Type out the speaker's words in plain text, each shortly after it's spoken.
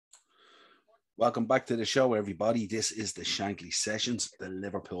Welcome back to the show, everybody. This is the Shankly Sessions, the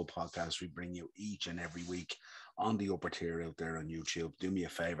Liverpool podcast we bring you each and every week on the upper tier out there on YouTube. Do me a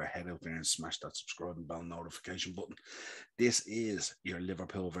favor, head out there and smash that subscribe and bell notification button. This is your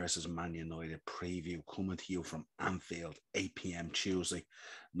Liverpool versus Man United preview coming to you from Anfield, 8 p.m. Tuesday.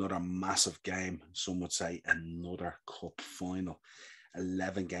 Another massive game, some would say another cup final.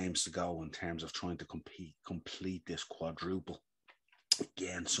 11 games to go in terms of trying to complete this quadruple.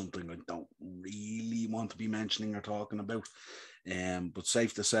 Again, something I don't really want to be mentioning or talking about. But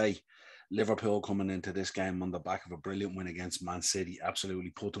safe to say, Liverpool coming into this game on the back of a brilliant win against Man City,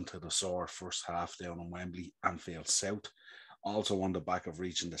 absolutely put them to the sword first half down on Wembley, Anfield South. Also on the back of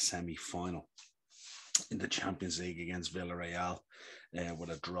reaching the semi-final in the Champions League against Villarreal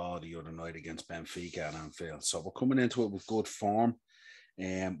with a draw the other night against Benfica at Anfield. So we're coming into it with good form.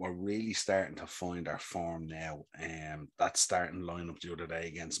 We're really starting to find our form now. That starting lineup the other day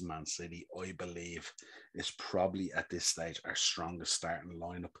against Man City, I believe, is probably at this stage our strongest starting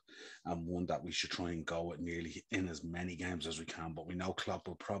lineup, and one that we should try and go at nearly in as many games as we can. But we know Klopp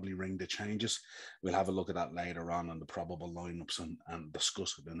will probably ring the changes. We'll have a look at that later on the probable lineups and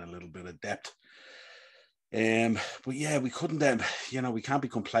discuss it in a little bit of depth. But yeah, we couldn't, we can't be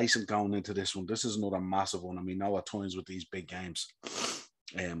complacent going into this one. This is another massive one, and we know at times with these big games,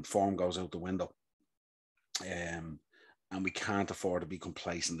 form goes out the window, and we can't afford to be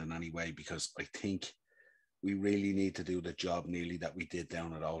complacent in any way, because I think we really need to do the job nearly that we did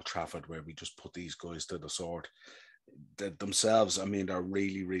down at Old Trafford, where we just put these guys to the sword. Themselves, I mean, they're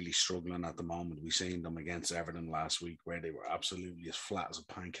really, really struggling at the moment. We've seen them against Everton last week, where they were absolutely as flat as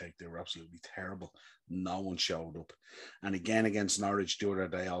a pancake. They were absolutely terrible. No one showed up. And again, against Norwich the other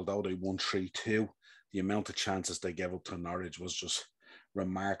day, although they won 3-2, the amount of chances they gave up to Norwich was just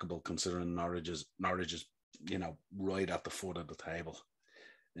remarkable, considering Norwich is right at the foot of the table,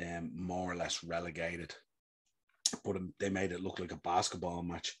 more or less relegated. But they made it look like a basketball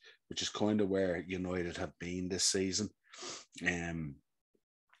match, which is kind of where United have been this season.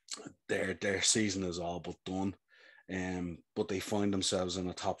 Their season is all but done, but they find themselves in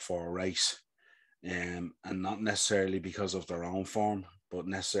a top four race, and not necessarily because of their own form, but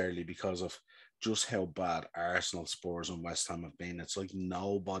necessarily because of just how bad Arsenal, Spurs and West Ham have been. It's like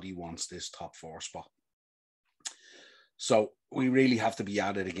nobody wants this top four spot. So we really have to be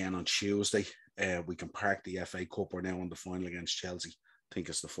at it again on Tuesday. We can park the FA Cup. We're now on the final against Chelsea. I think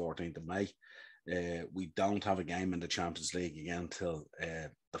it's the 14th of May. We don't have a game in the Champions League again till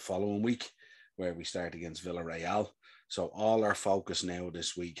the following week, where we start against Villarreal. So all our focus now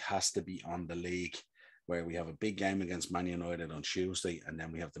this week has to be on the league, where we have a big game against Man United on Tuesday, and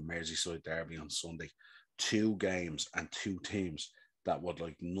then we have the Merseyside derby on Sunday. 2 games and 2 teams that would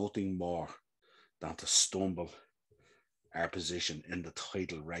like nothing more than to stumble our position in the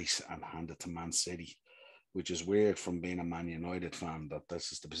title race and hand it to Man City, which is weird from being a Man United fan, that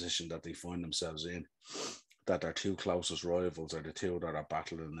this is the position that they find themselves in, that their 2 closest rivals are the 2 that are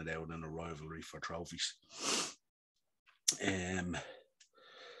battling it out in a rivalry for trophies.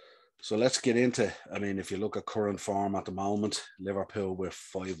 So let's get into, if you look at current form at the moment, Liverpool with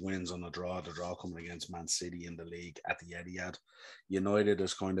 5 wins on the draw coming against Man City in the league at the Etihad. United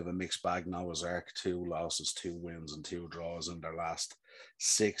is kind of a mixed bag, Noah's Ark, 2 losses, 2 wins and 2 draws in their last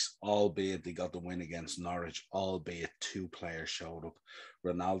 6, albeit they got the win against Norwich, albeit 2 players showed up.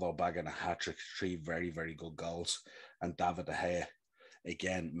 Ronaldo bagging a hat-trick, 3 very, very good goals, and David De Gea,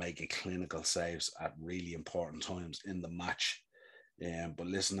 again, making clinical saves at really important times in the match. But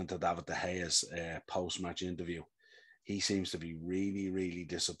listening to David De Gea's post-match interview, he seems to be really, really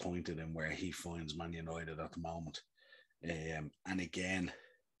disappointed in where he finds Man United at the moment. And again,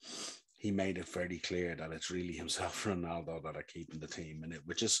 he made it very clear that it's really himself and Ronaldo that are keeping the team in it,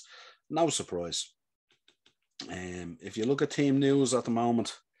 which is no surprise. If you look at team news at the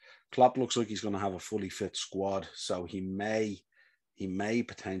moment, Klopp looks like he's going to have a fully fit squad, so he may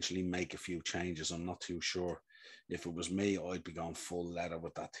potentially make a few changes. I'm not too sure. If it was me, I'd be going full leather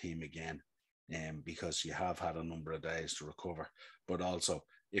with that team again, because you have had a number of days to recover. But also,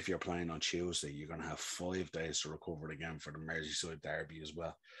 if you're playing on Tuesday, you're going to have 5 days to recover again for the Merseyside derby as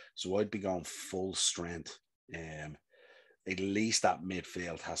well. So I'd be going full strength. At least that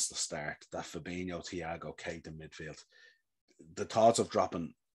midfield has to start. That Fabinho, Thiago, Keita midfield. The thoughts of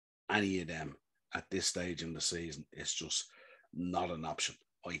dropping any of them at this stage in the season is just not an option.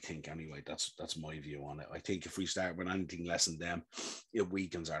 I think anyway, that's my view on it. I think if we start with anything less than them, it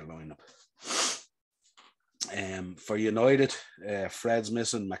weakens our lineup. For United, Fred's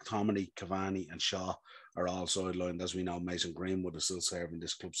missing, McTominay, Cavani and Shaw are all sidelined. As we know, Mason Greenwood is still serving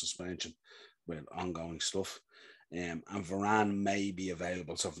this club suspension with ongoing stuff. And Varane may be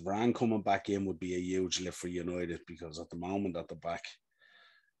available. So Varane coming back in would be a huge lift for United, because at the moment at the back,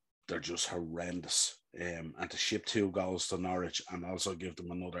 they're just horrendous. And to ship 2 goals to Norwich and also give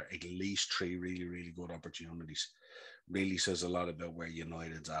them another at least 3 really, really good opportunities really says a lot about where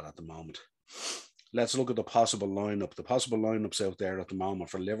United's at the moment. Let's look at the possible lineup. The possible lineups out there at the moment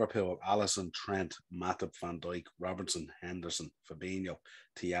for Liverpool: Alisson, Trent, Matip, Van Dijk, Robertson, Henderson, Fabinho,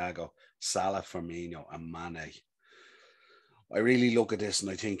 Thiago, Salah, Firmino, and Mane. I really look at this and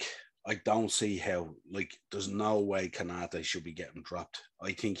I think, I don't see how, like, there's no way Kanate should be getting dropped.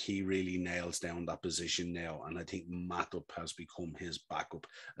 I think he really nails down that position now, and I think Matip has become his backup.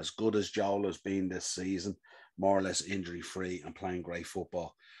 As good as Joel has been this season, more or less injury free and playing great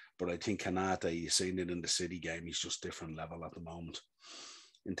football, but I think Kanate, you've seen it in the City game, he's just different level at the moment.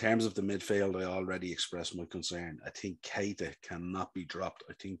 In terms of the midfield, I already expressed my concern. I think Keita cannot be dropped.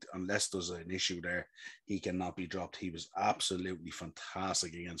 I think unless there's an issue there, he cannot be dropped. He was absolutely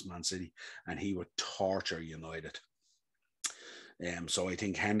fantastic against Man City, and he would torture United. So I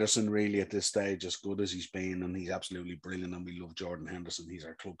think Henderson really at this stage, as good as he's been, and he's absolutely brilliant, and we love Jordan Henderson. He's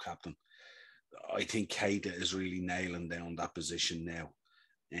our club captain. I think Keita is really nailing down that position now.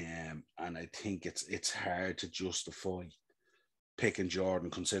 And I think it's hard to justify picking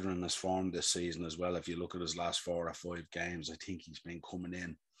Jordan, considering his form this season as well. If you look at his last 4 or 5 games, I think he's been coming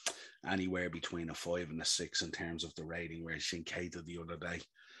in anywhere between a 5 and a 6 in terms of the rating, where Keita the other day,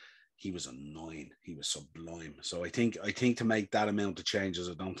 he was a 9. He was sublime. So I think to make that amount of changes,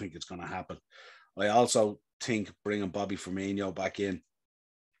 I don't think it's going to happen. I also think bringing Bobby Firmino back in,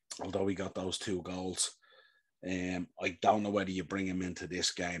 although he got those 2 goals, I don't know whether you bring him into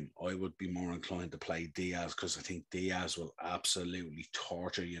this game. I would be more inclined to play Diaz, because I think Diaz will absolutely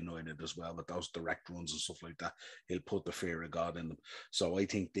torture United as well with those direct runs and stuff like that. He'll put the fear of God in them. So I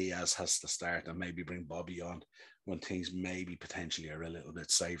think Diaz has to start and maybe bring Bobby on when things maybe potentially are a little bit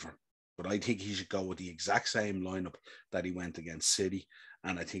safer. But I think he should go with the exact same lineup that he went against City.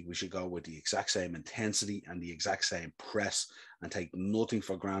 And I think we should go with the exact same intensity and the exact same press, and take nothing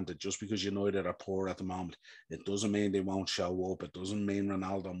for granted. Just because United are poor at the moment, it doesn't mean they won't show up. It doesn't mean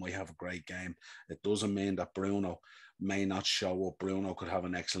Ronaldo might have a great game. It doesn't mean that Bruno may not show up. Bruno could have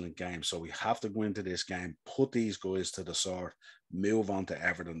an excellent game. So we have to go into this game, put these guys to the sword, move on to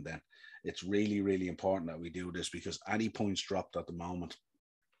Everton then. It's really, really important that we do this, because any points dropped at the moment,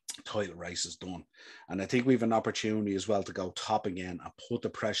 title race is done. And I think we have an opportunity as well to go top again and put the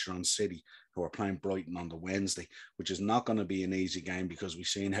pressure on City, who are playing Brighton on the Wednesday, which is not going to be an easy game, because we've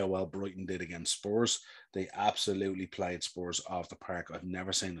seen how well Brighton did against Spurs. They absolutely played Spurs off the park. I've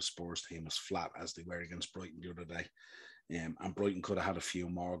never seen a Spurs team as flat as they were against Brighton the other day. And Brighton could have had a few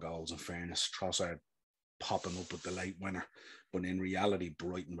more goals, in fairness. Trossard popping up with the late winner. But in reality,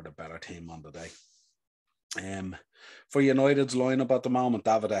 Brighton were the better team on the day. For United's lineup at the moment,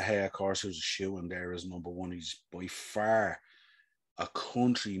 David De Gea, of course, who's a shoe in there, is number 1. He's by far a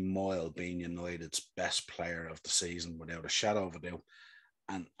country mile being United's best player of the season, without a shadow of a doubt.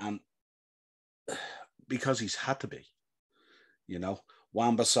 And because he's had to be,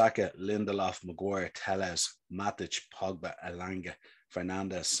 Wan-Bissaka, Lindelof, Maguire, Telles, Matic, Pogba, Elanga,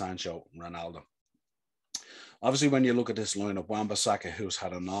 Fernandes, Sancho, Ronaldo. Obviously, when you look at this lineup, Wan-Bissaka, who's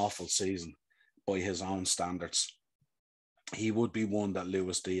had an awful season by his own standards, he would be one that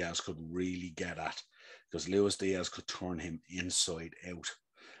Luis Diaz could really get at, because Luis Diaz could turn him inside out.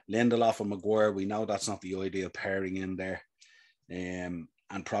 Lindelof and Maguire, we know that's not the ideal pairing in there. And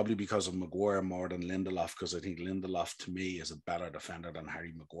probably because of Maguire more than Lindelof, because I think Lindelof to me is a better defender than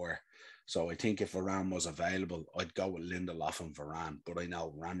Harry Maguire. So I think if Varane was available, I'd go with Lindelof and Varane. But I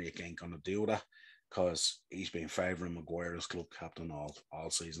know Ranić ain't going to do that, because he's been favouring Maguire as club captain all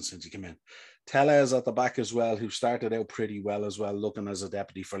season since he came in. Telles at the back as well, who started out pretty well as well, looking as a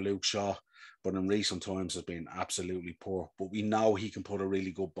deputy for Luke Shaw, but in recent times has been absolutely poor. But we know he can put a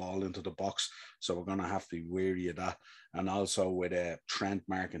really good ball into the box, so we're going to have to be wary of that. And also with Trent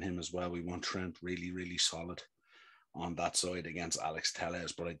marking him as well, we want Trent really, really solid on that side against Alex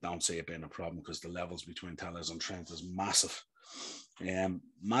Telles, but I don't see it being a problem, because the levels between Telles and Trent is massive.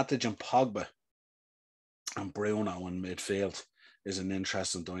 Matic and Pogba and Bruno in midfield is an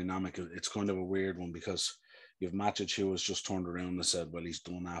interesting dynamic. It's kind of a weird one, because you've Matic, who has just turned around and said, well, he's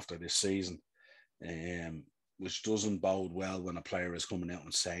done after this season, which doesn't bode well when a player is coming out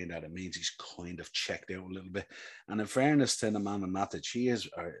and saying that. It means he's kind of checked out a little bit. And in fairness to the man and Matic,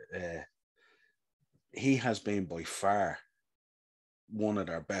 he has been by far one of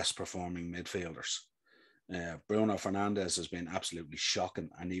their best performing midfielders. Bruno Fernandes has been absolutely shocking,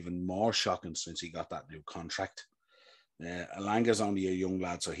 and even more shocking since he got that new contract. Elanga's only a young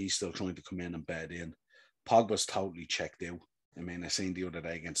lad, so he's still trying to come in and bed in. Pogba's totally checked out. I mean, I seen the other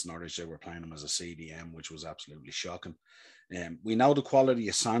day against Norwich, they were playing him as a CDM, which was absolutely shocking. We know the quality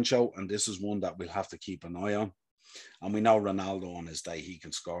of Sancho, and this is one that we'll have to keep an eye on. And we know Ronaldo on his day, he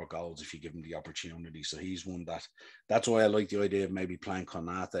can score goals if you give him the opportunity. So he's one that's why I like the idea of maybe playing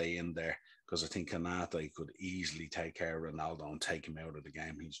Konate in there, because I think Konate could easily take care of Ronaldo and take him out of the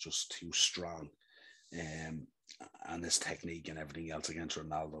game. He's just too strong. And his technique and everything else against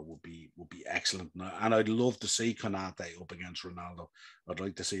Ronaldo would be excellent. And I'd love to see Konate up against Ronaldo. I'd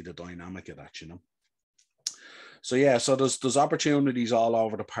like to see the dynamic of that, you know. So yeah, so there's opportunities all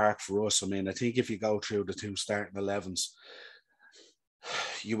over the park for us. I mean, I think if you go through the two starting 11s,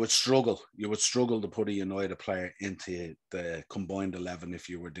 you would struggle. You would struggle to put a United player into the combined 11 if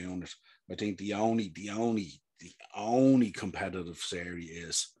you were doing it. I think the only competitive series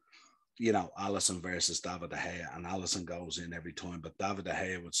is, you know, Alisson versus David De Gea, and Alisson goes in every time. But David De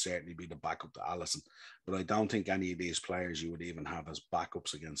Gea would certainly be the backup to Alisson. But I don't think any of these players you would even have as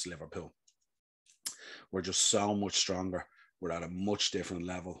backups against Liverpool. We're just so much stronger. We're at a much different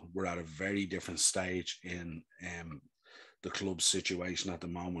level. We're at a very different stage in the club's situation at the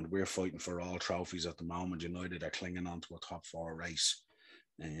moment. We're fighting for all trophies at the moment. United are clinging on to a top 4 race.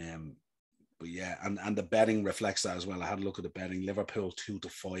 But yeah, and the betting reflects that as well. I had a look at the betting. Liverpool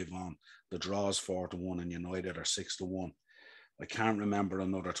 2-5 on. The draws 4-1, and United are 6-1. I can't remember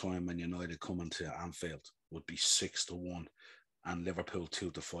another time when United coming to Anfield would be 6-1. And Liverpool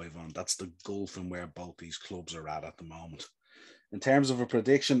 2-5 on. That's the gulf in where both these clubs are at the moment. In terms of a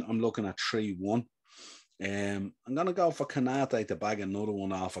prediction, I'm looking at 3-1. I'm going to go for Konate to bag another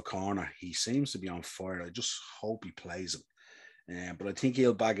one off a corner. He seems to be on fire. I just hope he plays it. But I think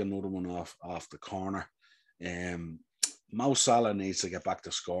he'll bag another one off the corner. Mo Salah needs to get back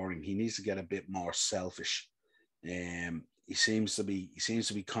to scoring. He needs to get a bit more selfish. He seems to be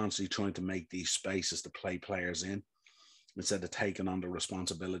constantly trying to make these spaces to play players in, instead of taking on the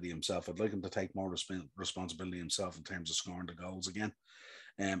responsibility himself. I'd like him to take more responsibility himself in terms of scoring the goals again.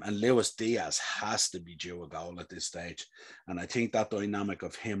 And Luis Diaz has to be due a goal at this stage. And I think that dynamic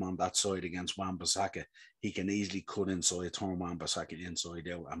of him on that side against Wan-Bissaka, he can easily cut inside, turn Wan-Bissaka inside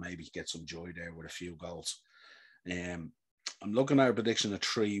out, and maybe get some joy there with a few goals. I'm looking at a prediction of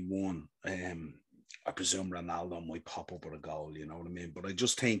 3-1. I presume Ronaldo might pop up with a goal, you know what I mean? But I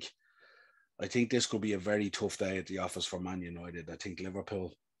think this could be a very tough day at the office for Man United. I think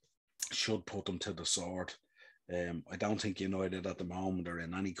Liverpool should put them to the sword. I don't think United at the moment are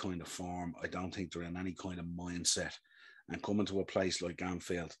in any kind of form. I don't think they're in any kind of mindset. And coming to a place like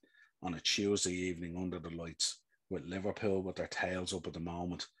Anfield on a Tuesday evening under the lights with Liverpool with their tails up at the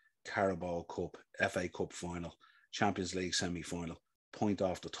moment, Carabao Cup, FA Cup final, Champions League semi-final, point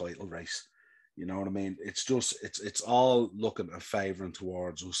off the title race. You know what I mean? It's just, it's all looking and favouring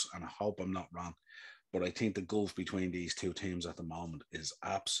towards us, and I hope I'm not wrong. But I think the gulf between these two teams at the moment is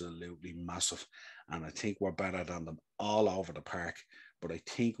absolutely massive. And I think we're better than them all over the park. But I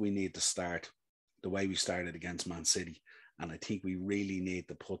think we need to start the way we started against Man City. And I think we really need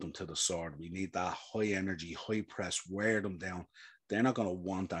to put them to the sword. We need that high energy, high press, wear them down. They're not going to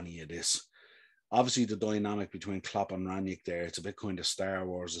want any of this. Obviously, the dynamic between Klopp and Rangnick there, it's a bit kind of Star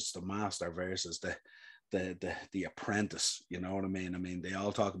Wars. It's the master versus the apprentice. You know what I mean? I mean, they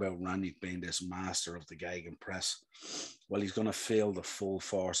all talk about Rangnick being this master of the gegenpress. Well, he's going to feel the full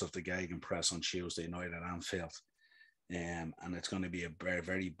force of the gegenpress on Tuesday night at Anfield. And it's going to be a very,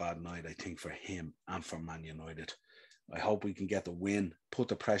 very bad night, I think, for him and for Man United. I hope we can get the win, put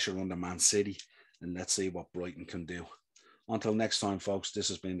the pressure on the Man City, and let's see what Brighton can do. Until next time, folks, this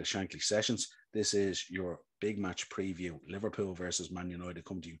has been the Shankly Sessions. This is your big match preview. Liverpool versus Man United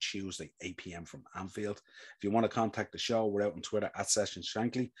come to you Tuesday, 8 p.m. from Anfield. If you want to contact the show, we're out on Twitter at Sessions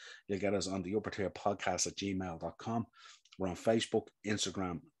Shankly. You'll get us on the upper tier podcast at gmail.com. We're on Facebook,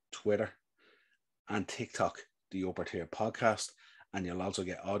 Instagram, Twitter, and TikTok, the upper tier podcast. And you'll also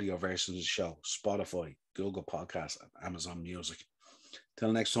get audio versions of the show, Spotify, Google Podcasts, and Amazon Music.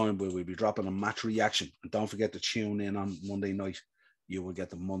 Till next time, we will be dropping a match reaction. And don't forget to tune in on Monday night. You will get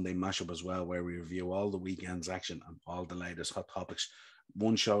the Monday mashup as well, where we review all the weekend's action and all the latest hot topics.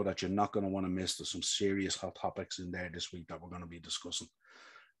 One show that you're not going to want to miss. There's some serious hot topics in there this week that we're going to be discussing.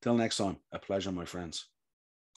 Till next time, a pleasure, my friends.